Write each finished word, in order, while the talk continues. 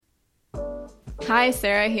Hi,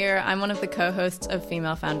 Sarah here. I'm one of the co-hosts of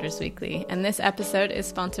Female Founders Weekly, and this episode is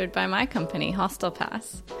sponsored by my company, Hostel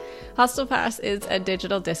Pass. Hostel Pass is a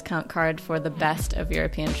digital discount card for the best of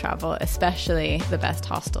European travel, especially the best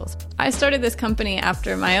hostels. I started this company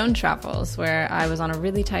after my own travels, where I was on a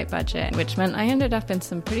really tight budget, which meant I ended up in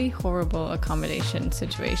some pretty horrible accommodation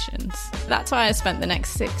situations. That's why I spent the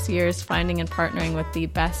next 6 years finding and partnering with the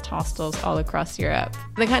best hostels all across Europe.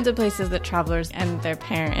 The kinds of places that travelers and their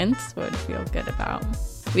parents would feel good about.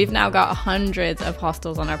 We've now got hundreds of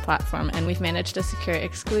hostels on our platform, and we've managed to secure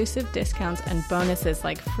exclusive discounts and bonuses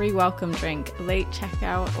like free welcome drink, late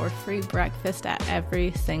checkout, or free breakfast at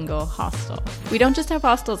every single hostel. We don't just have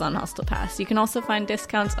hostels on Hostel Pass. You can also find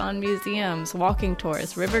discounts on museums, walking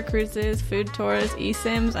tours, river cruises, food tours,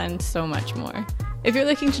 eSIMs, and so much more. If you're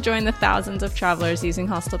looking to join the thousands of travelers using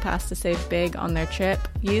Hostel Pass to save big on their trip,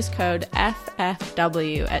 use code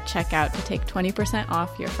FFW at checkout to take 20%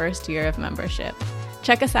 off your first year of membership.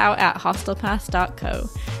 Check us out at hostelpass.co.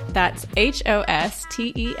 That's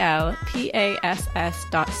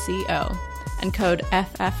HOSTELPASS.co and code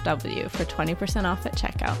FFW for 20% off at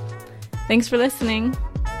checkout. Thanks for listening.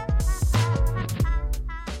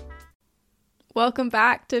 Welcome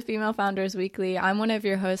back to Female Founders Weekly. I'm one of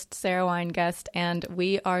your hosts, Sarah Weingest, and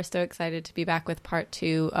we are so excited to be back with part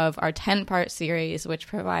 2 of our 10-part series, which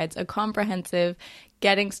provides a comprehensive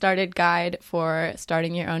getting started guide for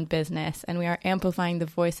starting your own business, and we are amplifying the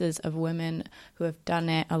voices of women who have done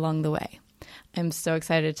it along the way. I'm so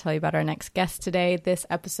excited to tell you about our next guest today. This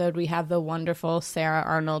episode, we have the wonderful Sarah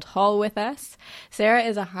Arnold Hall with us. Sarah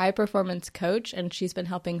is a high-performance coach, and she's been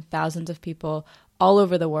helping thousands of people all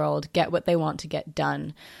over the world get what they want to get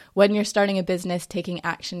done. When you're starting a business, taking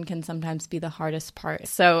action can sometimes be the hardest part.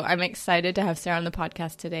 So I'm excited to have Sarah on the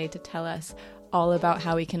podcast today to tell us all about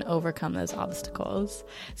how we can overcome those obstacles.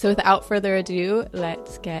 So without further ado,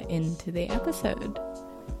 let's get into the episode.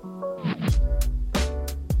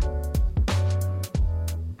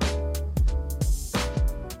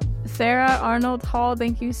 Sarah Arnold Hall,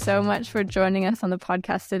 thank you so much for joining us on the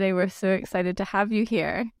podcast today. We're so excited to have you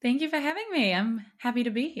here. Thank you for having me. I'm happy to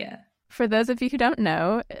be here. For those of you who don't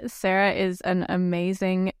know, Sarah is an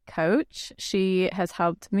amazing coach. She has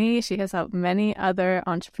helped me. She has helped many other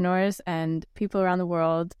entrepreneurs and people around the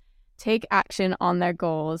world take action on their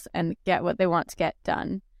goals and get what they want to get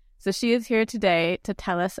done. So she is here today to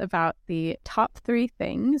tell us about the top 3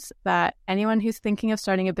 things that anyone who's thinking of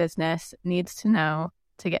starting a business needs to know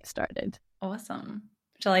to get started. Awesome.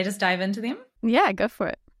 Shall I just dive into them? Yeah, go for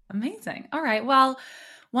it. Amazing. All right. Well,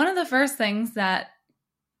 one of the first things that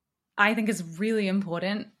I think is really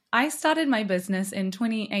important, I started my business in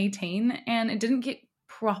 2018 and it didn't get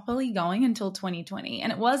properly going until 2020.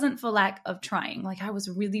 And it wasn't for lack of trying. Like, I was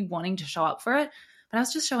really wanting to show up for it, but I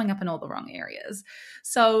was just showing up in all the wrong areas.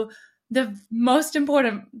 So the most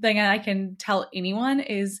important thing I can tell anyone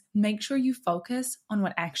is make sure you focus on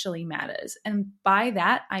what actually matters. And by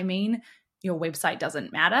that, I mean your website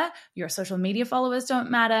doesn't matter, your social media followers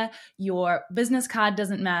don't matter, your business card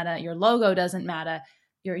doesn't matter, your logo doesn't matter,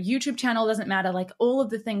 your YouTube channel doesn't matter. Like, all of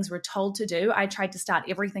the things we're told to do, I tried to start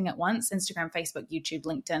everything at once: Instagram, Facebook, YouTube,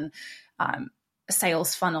 LinkedIn,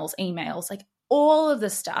 sales funnels, emails, like all of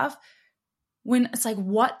this stuff. When it's like,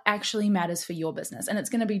 what actually matters for your business? And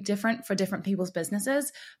it's going to be different for different people's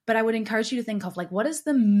businesses. But I would encourage you to think of, like, what is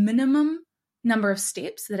the minimum number of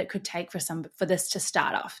steps that it could take for this to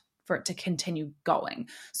start off, for it to continue going.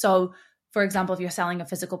 So, for example, if you're selling a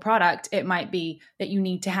physical product, it might be that you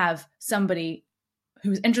need to have somebody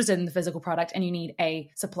who's interested in the physical product and you need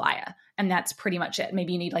a supplier. And that's pretty much it.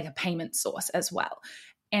 Maybe you need like a payment source as well.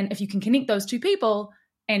 And if you can connect those two people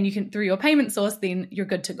and you can, through your payment source, then you're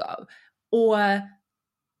good to go. Or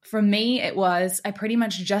for me, it was, I pretty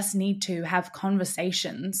much just need to have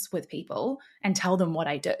conversations with people and tell them what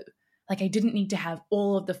I do. Like, I didn't need to have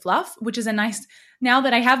all of the fluff, which is a nice, now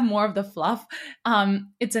that I have more of the fluff,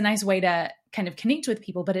 it's a nice way to kind of connect with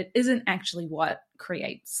people, but it isn't actually what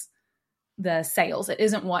creates the sales. It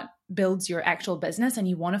isn't what builds your actual business, and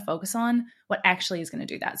you want to focus on what actually is going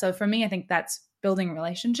to do that. So for me, I think that's building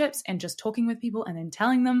relationships and just talking with people and then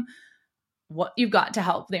telling them what you've got to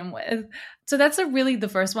help them with. So that's really the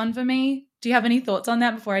first one for me. Do you have any thoughts on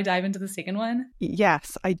that before I dive into the second one?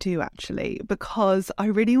 Yes, I do actually, because I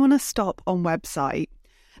really want to stop on website.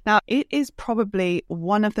 Now, it is probably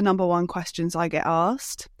one of the number one questions I get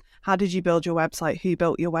asked. How did you build your website? Who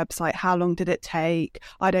built your website? How long did it take?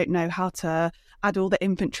 I don't know how to add all the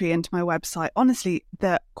inventory into my website. Honestly,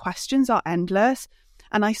 the questions are endless.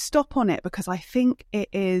 And I stop on it because I think it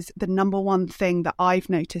is the number one thing that I've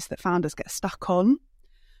noticed that founders get stuck on.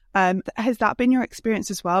 Has that been your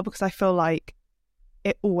experience as well? Because I feel like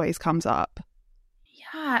it always comes up.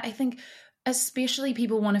 Yeah, I think especially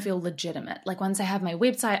people want to feel legitimate. Like once I have my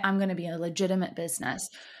website, I'm going to be a legitimate business.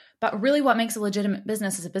 But really what makes a legitimate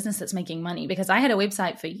business is a business that's making money, because I had a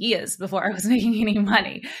website for years before I was making any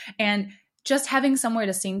money. And just having somewhere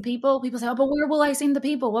to send people say, oh, but where will I send the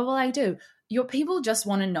people? What will I do? Your people just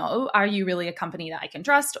want to know, are you really a company that I can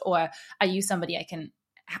trust? Or are you somebody I can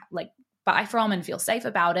like buy from and feel safe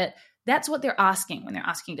about it? That's what they're asking when they're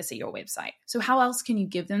asking to see your website. So how else can you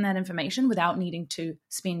give them that information without needing to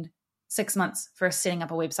spend 6 months for setting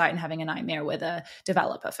up a website and having a nightmare with a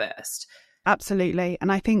developer first? Absolutely.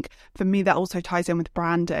 And I think for me, that also ties in with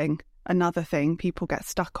branding. Another thing people get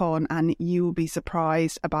stuck on, and you will be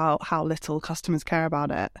surprised about how little customers care about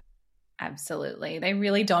it. Absolutely. They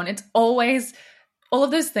really don't. It's always, all of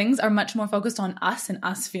those things are much more focused on us and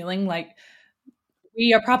us feeling like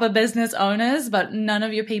we are proper business owners, but none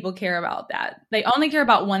of your people care about that. They only care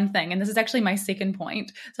about one thing. And this is actually my second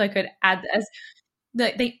point. So I could add this.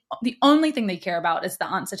 The only thing they care about is the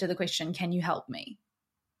answer to the question, can you help me?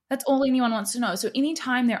 That's all anyone wants to know. So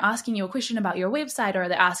anytime they're asking you a question about your website, or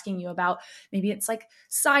they're asking you about, maybe it's like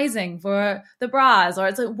sizing for the bras, or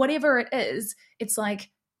it's like whatever it is, it's like,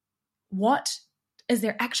 what is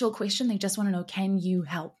their actual question? They just want to know, can you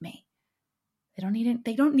help me?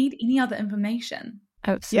 They don't need any other information.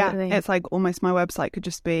 Absolutely. Yeah, it's like almost my website could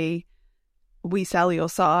just be, we sell your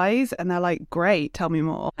size, and they're like, great, tell me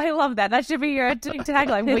more. I love that. That should be your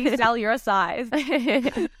tagline, we sell your size.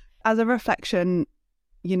 As a reflection,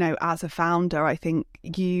 you know, as a founder, I think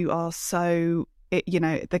you are so, you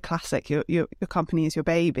know, the classic, your company is your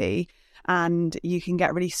baby, and you can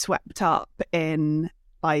get really swept up in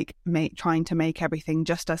like trying to make everything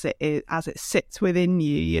just as it is, as it sits within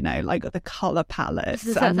you, you know, like the color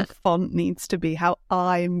palettes and the font needs to be how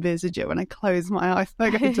I envisage it when I close my eyes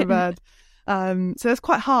when I go to bed. So it's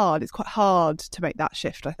quite hard. It's quite hard to make that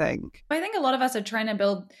shift, I think. I think a lot of us are trying to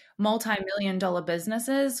build multi-million-dollar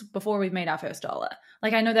businesses before we've made our first dollar.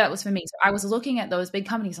 Like, I know that was for me. So I was looking at those big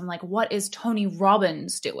companies. I'm like, what is Tony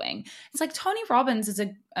Robbins doing? It's like, Tony Robbins is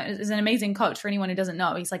an amazing coach. For anyone who doesn't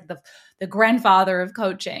know, he's like the grandfather of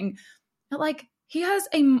coaching. But like,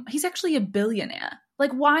 he's actually a billionaire.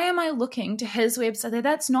 Like, why am I looking to his website?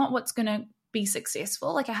 That's not what's going to be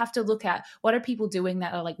successful. Like, I have to look at, what are people doing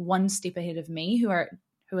that are like one step ahead of me who are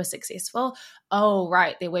successful? Oh,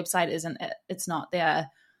 right. Their website isn't it. It's not their,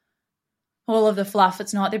 all of the fluff.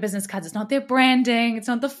 It's not their business cards. It's not their branding. It's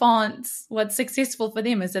not the fonts. What's successful for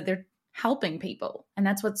them is that they're helping people. And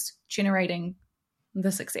that's what's generating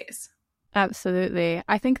the success. Absolutely.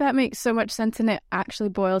 I think that makes so much sense. And it actually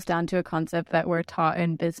boils down to a concept that we're taught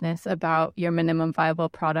in business about your minimum viable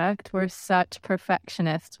product. We're such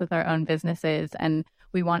perfectionists with our own businesses, and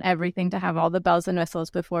we want everything to have all the bells and whistles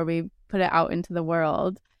before we put it out into the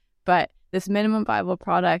world. But this minimum viable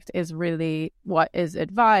product is really what is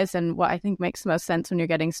advised and what I think makes the most sense when you're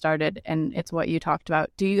getting started. And it's what you talked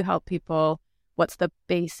about. Do you help people? What's the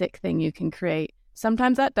basic thing you can create?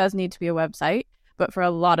 Sometimes that does need to be a website, but for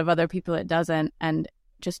a lot of other people, it doesn't. And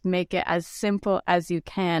just make it as simple as you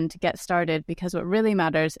can to get started, because what really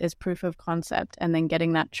matters is proof of concept and then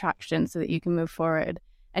getting that traction so that you can move forward.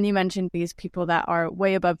 And you mentioned these people that are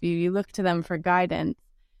way above you. You look to them for guidance,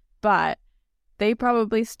 but they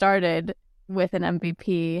probably started with an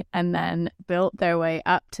MVP and then built their way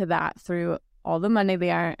up to that through all the money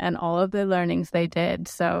they earned and all of the learnings they did.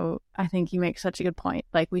 So I think you make such a good point.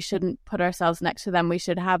 Like, we shouldn't put ourselves next to them. We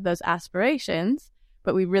should have those aspirations,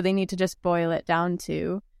 but we really need to just boil it down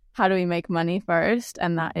to, how do we make money first?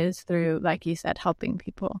 And that is through, like you said, helping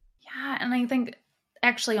people. Yeah. And I think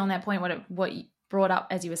actually on that point, what you brought up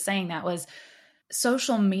as you were saying that was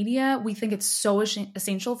social media. We think it's so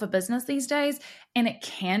essential for business these days, and it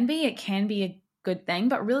can be a good thing,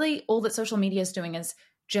 but really all that social media is doing is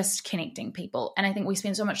just connecting people. And I think we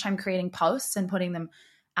spend so much time creating posts and putting them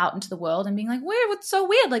out into the world and being like, what's so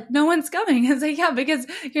weird? Like, no one's coming. It's like, yeah, because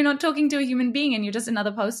you're not talking to a human being and you're just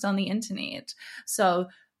another post on the internet. So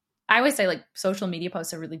I always say, like, social media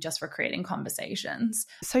posts are really just for creating conversations.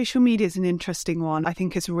 Social media is an interesting one. I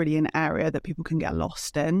think it's really an area that people can get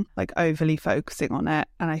lost in, like overly focusing on it.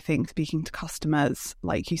 And I think speaking to customers,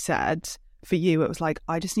 like you said, for you, it was like,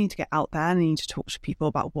 I just need to get out there and I need to talk to people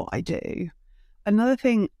about what I do. Another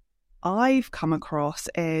thing I've come across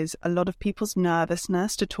is a lot of people's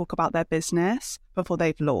nervousness to talk about their business before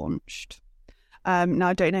they've launched. Now,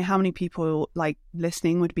 I don't know how many people like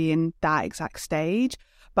listening would be in that exact stage,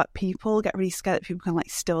 but people get really scared that people can like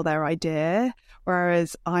steal their idea.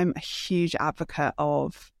 Whereas I'm a huge advocate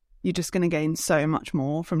of, you're just going to gain so much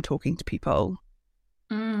more from talking to people.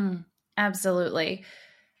 Absolutely.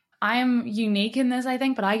 I'm unique in this, I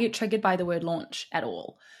think, but I get triggered by the word launch at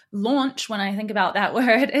all. Launch, when I think about that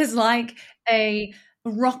word, is like a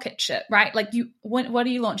rocket ship, right? Like what do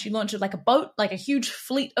you launch? You launch it like a boat, like a huge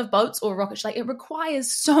fleet of boats, or a rocket ship. Like it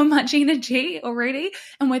requires so much energy already.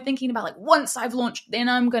 And we're thinking about like, once I've launched, then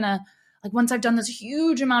I'm gonna, like once I've done this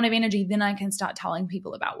huge amount of energy, then I can start telling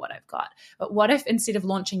people about what I've got. But what if instead of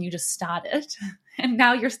launching, you just started? And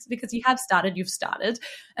now because you have started, you've started.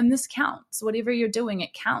 And this counts. Whatever you're doing,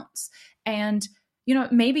 it counts. And,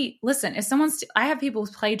 maybe, listen, if I have people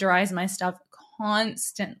plagiarize my stuff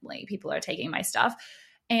constantly. People are taking my stuff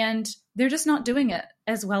and they're just not doing it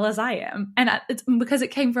as well as I am. And it's because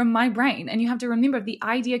it came from my brain. And you have to remember, if the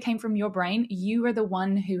idea came from your brain, you are the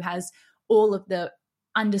one who has all of the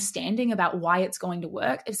understanding about why it's going to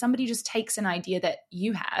work. If somebody just takes an idea that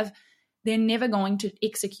you have, they're never going to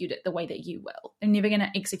execute it the way that you will. They're never going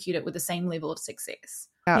to execute it with the same level of success.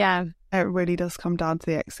 Yeah. It really does come down to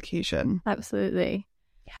the execution. Absolutely.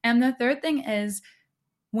 And the third thing is,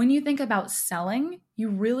 when you think about selling, you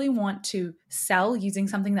really want to sell using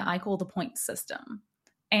something that I call the point system.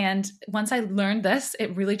 And once I learned this,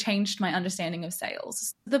 it really changed my understanding of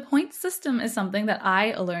sales. The point system is something that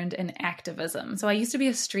I learned in activism. So I used to be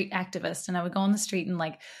a street activist, and I would go on the street and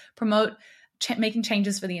like promote making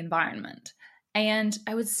changes for the environment. And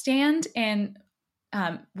I would stand and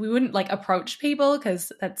we wouldn't like approach people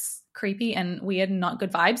because that's creepy and weird and not good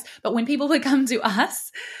vibes. But when people would come to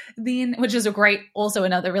us, then, which is also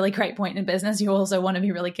another really great point in business, you also want to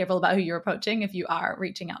be really careful about who you're approaching if you are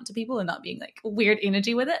reaching out to people and not being like weird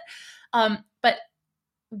energy with it. But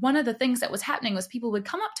one of the things that was happening was people would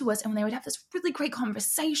come up to us and they would have this really great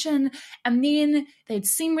conversation, and then they'd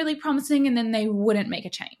seem really promising and then they wouldn't make a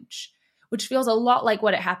change, which feels a lot like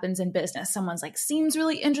what it happens in business. Someone's like, seems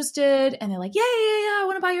really interested, and they're like, yeah, I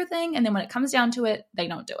want to buy your thing. And then when it comes down to it, they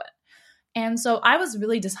don't do it. And so I was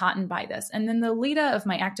really disheartened by this. And then the leader of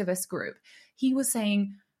my activist group, he was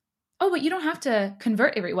saying, oh, but you don't have to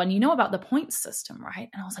convert everyone. You know about the point system, right?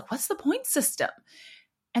 And I was like, what's the point system?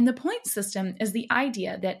 And the point system is the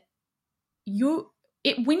idea that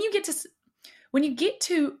when you get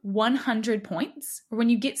to 100 points, or when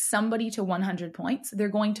you get somebody to 100 points, they're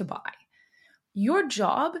going to buy. Your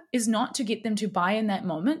job is not to get them to buy in that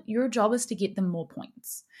moment. Your job is to get them more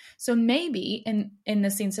points. So maybe in the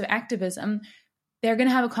sense of activism, they're going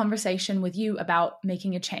to have a conversation with you about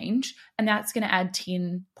making a change, and that's going to add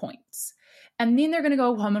 10 points. And then they're going to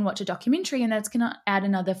go home and watch a documentary, and that's going to add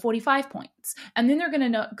another 45 points. And then they're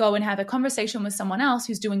going to go and have a conversation with someone else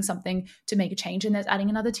who's doing something to make a change, and that's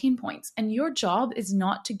adding another 10 points. And your job is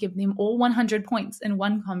not to give them all 100 points in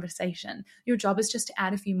one conversation. Your job is just to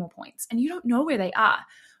add a few more points. And you don't know where they are.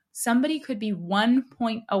 Somebody could be 1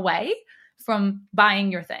 point away from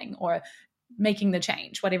buying your thing or making the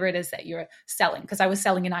change, whatever it is that you're selling. Because I was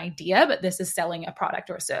selling an idea, but this is selling a product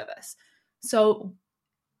or a service. So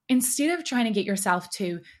instead of trying to get yourself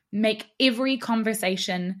to make every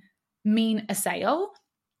conversation mean a sale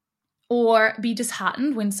or be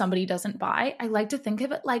disheartened when somebody doesn't buy, I like to think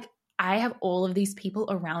of it like I have all of these people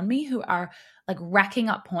around me who are like racking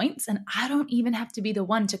up points, and I don't even have to be the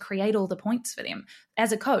one to create all the points for them.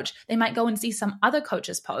 As a coach, they might go and see some other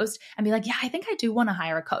coach's post and be like, yeah, I think I do want to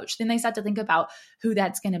hire a coach. Then they start to think about who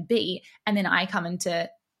that's going to be. And then I come in to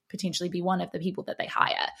potentially be one of the people that they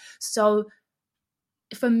hire. So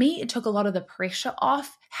for me, it took a lot of the pressure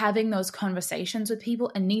off having those conversations with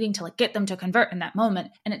people and needing to like get them to convert in that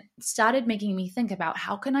moment. And it started making me think about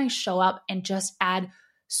how can I show up and just add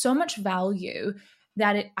so much value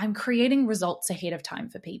that I'm creating results ahead of time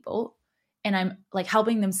for people. And I'm like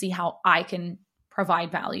helping them see how I can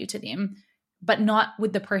provide value to them, but not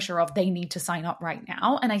with the pressure of they need to sign up right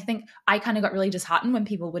now. And I think I kind of got really disheartened when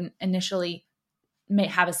people wouldn't initially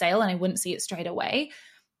have a sale and I wouldn't see it straight away.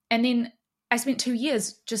 And then I spent 2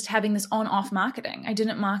 years just having this on-off marketing. I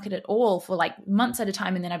didn't market at all for like months at a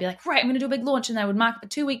time. And then I'd be like, right, I'm going to do a big launch. And I would market for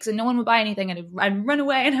 2 weeks and no one would buy anything. And I'd run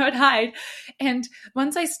away and I would hide. And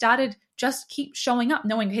once I started just keep showing up,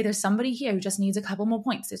 knowing, hey, there's somebody here who just needs a couple more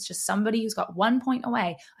points. It's just somebody who's got 1 point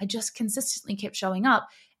away. I just consistently kept showing up.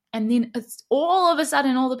 And then all of a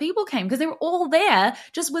sudden, all the people came because they were all there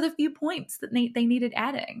just with a few points that they needed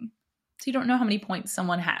adding. So you don't know how many points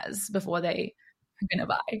someone has before they are going to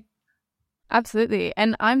buy. Absolutely.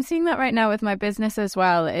 And I'm seeing that right now with my business as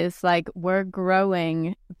well, is like we're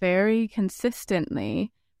growing very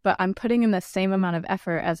consistently, but I'm putting in the same amount of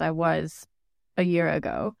effort as I was a year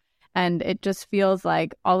ago. And it just feels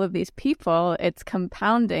like all of these people, it's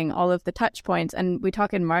compounding all of the touch points. And we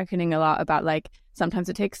talk in marketing a lot about like sometimes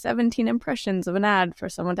it takes 17 impressions of an ad for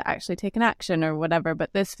someone to actually take an action or whatever.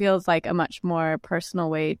 But this feels like a much more personal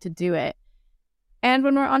way to do it. And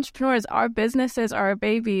when we're entrepreneurs, our businesses are our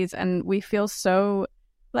babies, and we feel so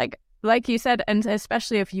like you said, and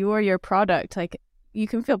especially if you are your product, like you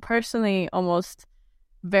can feel personally almost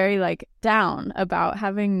very like down about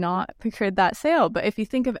having not procured that sale. But if you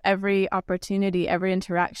think of every opportunity, every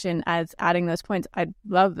interaction as adding those points, I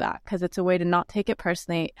love that, because it's a way to not take it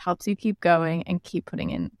personally. It helps you keep going and keep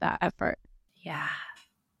putting in that effort. Yeah,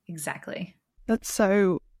 exactly. That's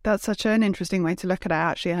such an interesting way to look at it. I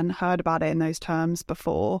actually hadn't heard about it in those terms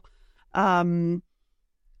before. And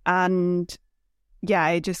yeah,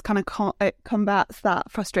 it just kind of it combats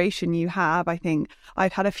that frustration you have. I think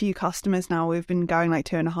I've had a few customers now, we've been going like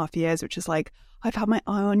 2.5 years, which is like, I've had my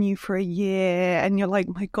eye on you for a year, and you're like,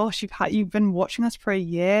 my gosh, you've been watching us for a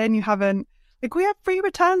year and you haven't, like, we have free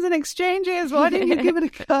returns and exchanges, why didn't you give it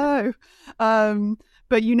a go?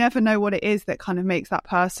 But you never know what it is that kind of makes that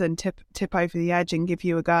person tip over the edge and give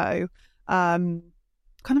you a go. Kind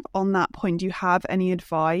of on that point, do you have any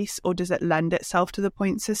advice, or does it lend itself to the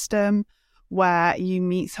point system, where you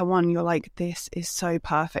meet someone, you're like, this is so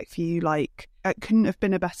perfect for you, like it couldn't have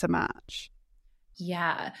been a better match?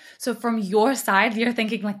 Yeah. So from your side, you're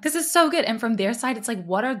thinking like, this is so good. And from their side, it's like,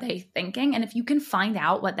 what are they thinking? And if you can find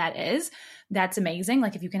out what that is, that's amazing.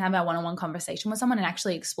 Like if you can have a one-on-one conversation with someone and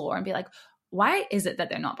actually explore and be like, why is it that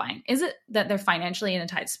they're not buying? Is it that they're financially in a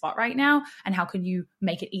tight spot right now? And how can you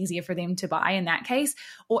make it easier for them to buy in that case?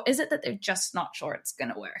 Or is it that they're just not sure it's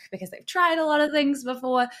going to work because they've tried a lot of things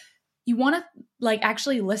before? You want to like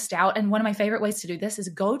actually list out. And one of my favorite ways to do this is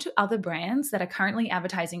go to other brands that are currently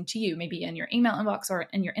advertising to you, maybe in your email inbox or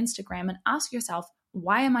in your Instagram, and ask yourself,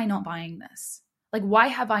 why am I not buying this? Like, why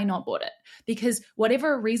have I not bought it? Because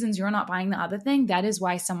whatever reasons you're not buying the other thing, that is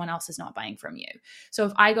why someone else is not buying from you. So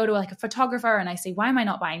if I go to like a photographer and I say, why am I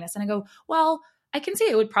not buying this? And I go, well, I can see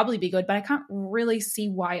it would probably be good, but I can't really see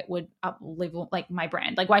why it would up-level like my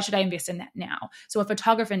brand. Like, why should I invest in that now? So a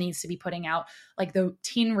photographer needs to be putting out like the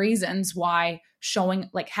 10 reasons why showing,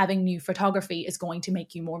 like having new photography is going to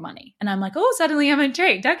make you more money. And I'm like, oh, suddenly I'm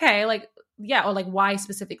intrigued. Okay. Like, yeah. Or like why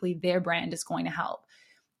specifically their brand is going to help.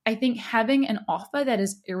 I think having an offer that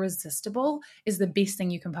is irresistible is the best thing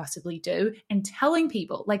you can possibly do. And telling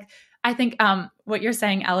people, like, I think what you're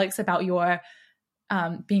saying, Alex, about your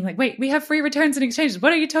being like, wait, we have free returns and exchanges.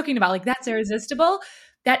 What are you talking about? Like, that's irresistible.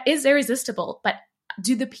 That is irresistible. But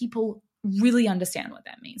do the people really understand what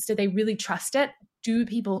that means? Do they really trust it?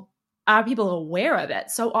 Are people aware of it?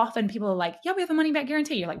 So often people are like, yeah, we have a money back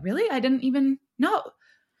guarantee. You're like, really? I didn't even know.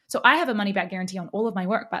 So I have a money back guarantee on all of my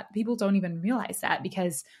work, but people don't even realize that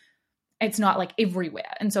because it's not like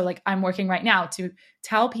everywhere. And so like I'm working right now to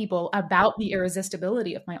tell people about the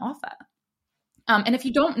irresistibility of my offer. And if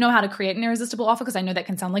you don't know how to create an irresistible offer, because I know that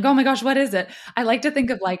can sound like, oh my gosh, what is it? I like to think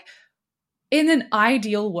of like, in an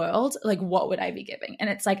ideal world, like what would I be giving? And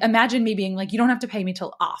it's like, imagine me being like, you don't have to pay me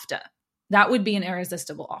till after. That would be an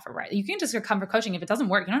irresistible offer, right? You can just come for coaching. If it doesn't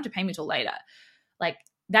work, you don't have to pay me till later. Like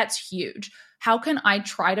that's huge. How can I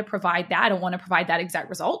try to provide that? I don't want to provide that exact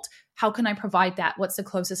result. How can I provide that? What's the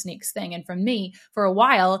closest next thing? And for me, for a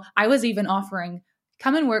while, I was even offering,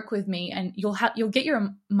 come and work with me and you'll get your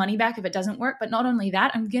money back if it doesn't work. But not only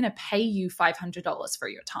that, I'm going to pay you $500 for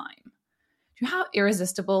your time. Do you know how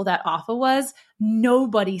irresistible that offer was?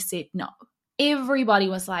 Nobody said no. Everybody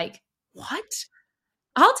was like, what?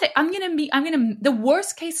 The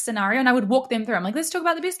worst case scenario. And I would walk them through. I'm like, let's talk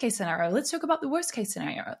about the best case scenario. Let's talk about the worst case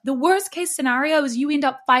scenario. The worst case scenario is you end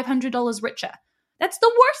up $500 richer. That's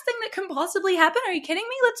the worst thing that can possibly happen. Are you kidding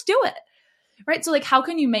me? Let's do it. Right. So like, how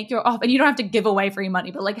can you make your offer, and you don't have to give away free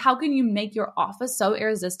money, but like, how can you make your offer so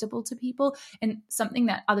irresistible to people and something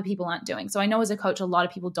that other people aren't doing? So I know as a coach, a lot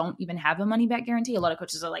of people don't even have a money back guarantee. A lot of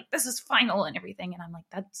coaches are like, this is final and everything. And I'm like,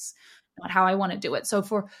 that's not how I want to do it. So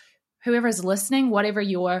for whoever's listening, whatever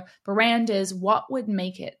your brand is, what would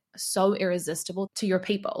make it so irresistible to your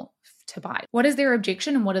people to buy? What is their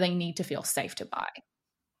objection and what do they need to feel safe to buy?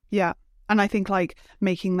 Yeah. And I think like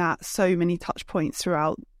making that so many touch points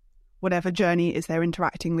throughout whatever journey is they're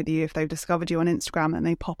interacting with you. If they've discovered you on Instagram and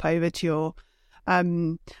they pop over to your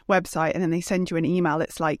website and then they send you an email,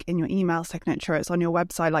 it's like in your email signature, it's on your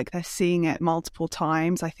website, like they're seeing it multiple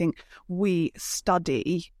times. I think we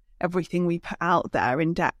study everything we put out there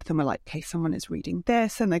in depth and we're like, okay, someone is reading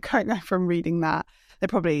this and they're going from reading that. They're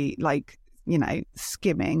probably like, you know,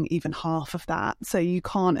 skimming even half of that. So you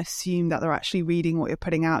can't assume that they're actually reading what you're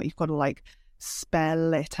putting out. You've got to like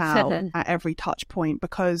spell it out at every touch point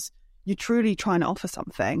because you're truly trying to offer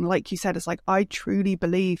something. Like you said, it's like, I truly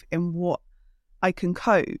believe in what I can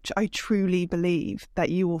coach. I truly believe that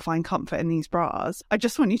you will find comfort in these bras. I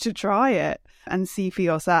just want you to try it and see for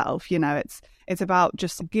yourself. You know, it's about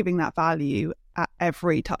just giving that value at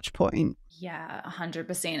every touch point. Yeah,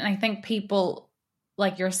 100%. And I think people,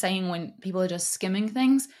 like you're saying, when people are just skimming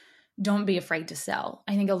things, don't be afraid to sell.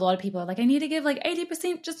 I think a lot of people are like, I need to give like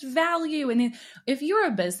 80% just value. And then if you're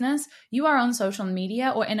a business, you are on social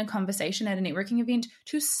media or in a conversation at a networking event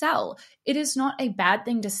to sell. It is not a bad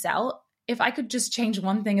thing to sell. If I could just change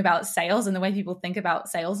one thing about sales and the way people think about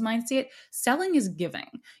sales mindset, selling is giving.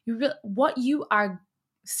 What you are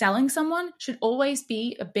selling someone should always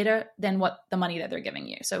be better than what the money that they're giving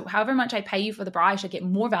you. So however much I pay you for the bra, I should get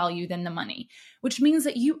more value than the money, which means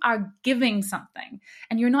that you are giving something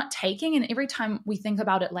and you're not taking. And every time we think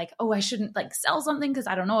about it like, oh, I shouldn't like sell something because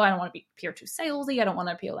I don't know, I don't want to appear too salesy. I don't want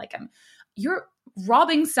to appear like you're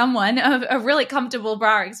robbing someone of a really comfortable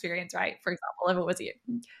bra experience, right? For example, if it was you.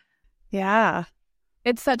 Yeah.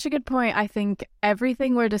 It's such a good point. I think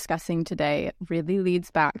everything we're discussing today really leads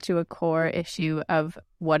back to a core issue of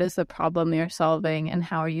what is the problem you're solving and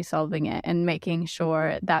how are you solving it, and making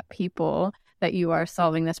sure that people that you are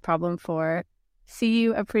solving this problem for see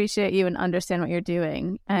you, appreciate you, and understand what you're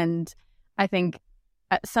doing. And I think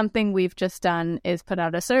something we've just done is put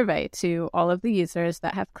out a survey to all of the users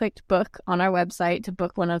that have clicked book on our website to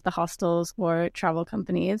book one of the hostels or travel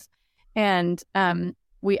companies. And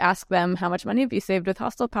we ask them, how much money have you saved with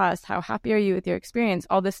Hostel Pass? How happy are you with your experience?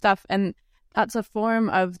 All this stuff. And that's a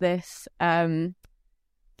form of this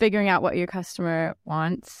figuring out what your customer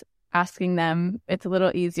wants, asking them. It's a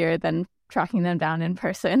little easier than tracking them down in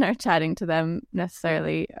person or chatting to them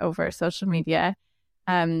necessarily over social media.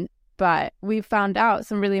 But we've found out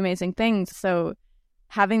some really amazing things. So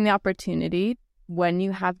having the opportunity, when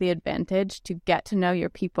you have the advantage, to get to know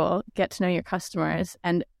your people, get to know your customers,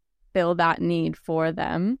 and fill that need for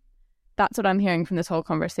them. That's what I'm hearing from this whole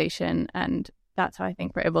conversation. And that's how I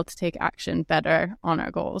think we're able to take action better on our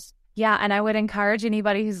goals. Yeah. And I would encourage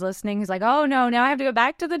anybody who's listening who's like, oh no, now I have to go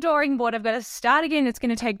back to the drawing board. I've got to start again. It's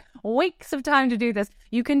going to take weeks of time to do this.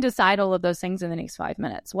 You can decide all of those things in the next 5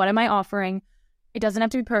 minutes. What am I offering? It doesn't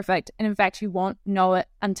have to be perfect. And in fact, you won't know it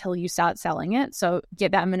until you start selling it. So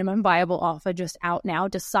get that minimum viable offer just out now.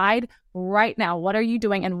 Decide right now, what are you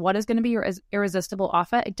doing and what is going to be your irresistible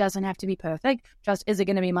offer? It doesn't have to be perfect. Just, is it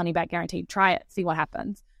going to be money back guaranteed? Try it. See what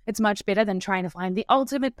happens. It's much better than trying to find the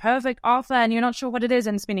ultimate perfect offer and you're not sure what it is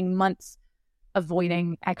and spending months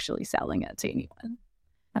avoiding actually selling it to anyone.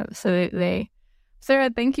 Absolutely.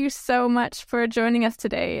 Sarah, thank you so much for joining us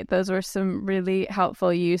today. Those were some really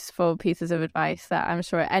helpful, useful pieces of advice that I'm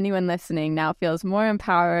sure anyone listening now feels more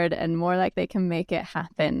empowered and more like they can make it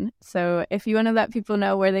happen. So if you want to let people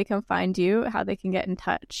know where they can find you, how they can get in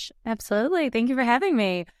touch. Absolutely. Thank you for having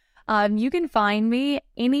me. You can find me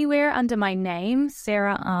anywhere under my name,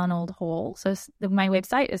 Sarah Arnold Hall. So my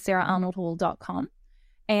website is saraharnoldhall.com.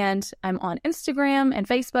 And I'm on Instagram and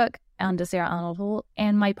Facebook under Sarah Arnold Hall.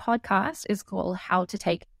 And my podcast is called How to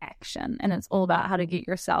Take Action. And it's all about how to get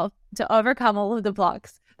yourself to overcome all of the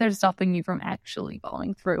blocks that are stopping you from actually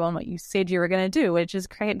following through on what you said you were going to do, which is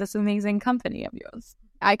create this amazing company of yours.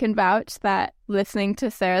 I can vouch that listening to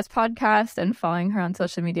Sarah's podcast and following her on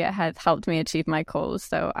social media has helped me achieve my goals.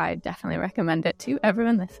 So I definitely recommend it to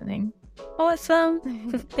everyone listening. Awesome.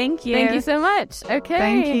 Thank you. Thank you so much. Okay.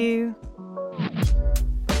 Thank you.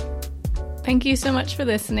 Thank you so much for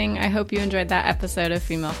listening. I hope you enjoyed that episode of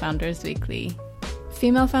Female Founders Weekly.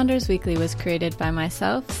 Female Founders Weekly was created by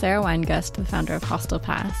myself, Sarah Weingust, the founder of Hostel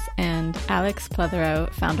Pass, and Alex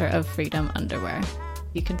Pletherow, founder of Freedom Underwear.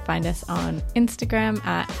 You can find us on Instagram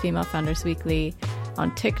at Female Founders Weekly,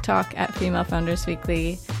 on TikTok at Female Founders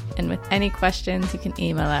Weekly, and with any questions, you can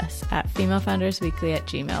email us at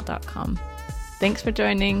femalefoundersweekly@gmail.com. Thanks for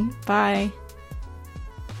joining. Bye.